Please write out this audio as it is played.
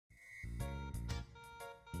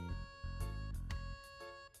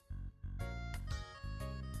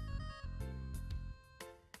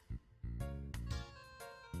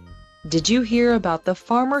Did you hear about the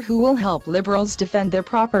farmer who will help liberals defend their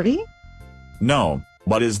property? No,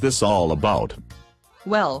 what is this all about?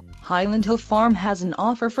 Well, Highland Hill Farm has an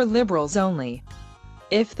offer for liberals only.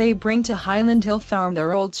 If they bring to Highland Hill Farm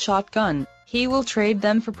their old shotgun, he will trade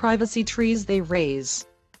them for privacy trees they raise.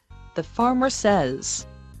 The farmer says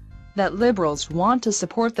that liberals want to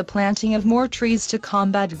support the planting of more trees to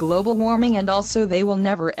combat global warming, and also they will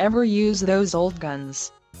never ever use those old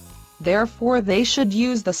guns. Therefore they should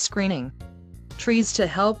use the screening trees to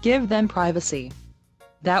help give them privacy.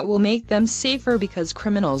 That will make them safer because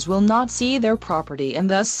criminals will not see their property and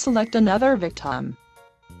thus select another victim.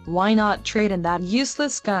 Why not trade in that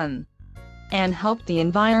useless gun and help the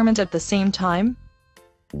environment at the same time?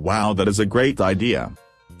 Wow, that is a great idea.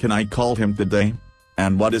 Can I call him today?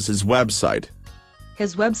 And what is his website?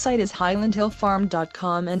 His website is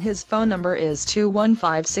highlandhillfarm.com and his phone number is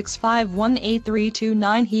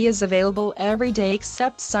 215-651-8329. He is available every day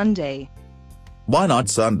except Sunday. Why not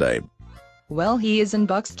Sunday? Well, he is in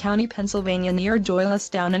Bucks County, Pennsylvania near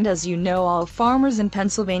Doylestown, and as you know, all farmers in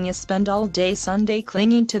Pennsylvania spend all day Sunday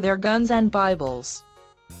clinging to their guns and Bibles.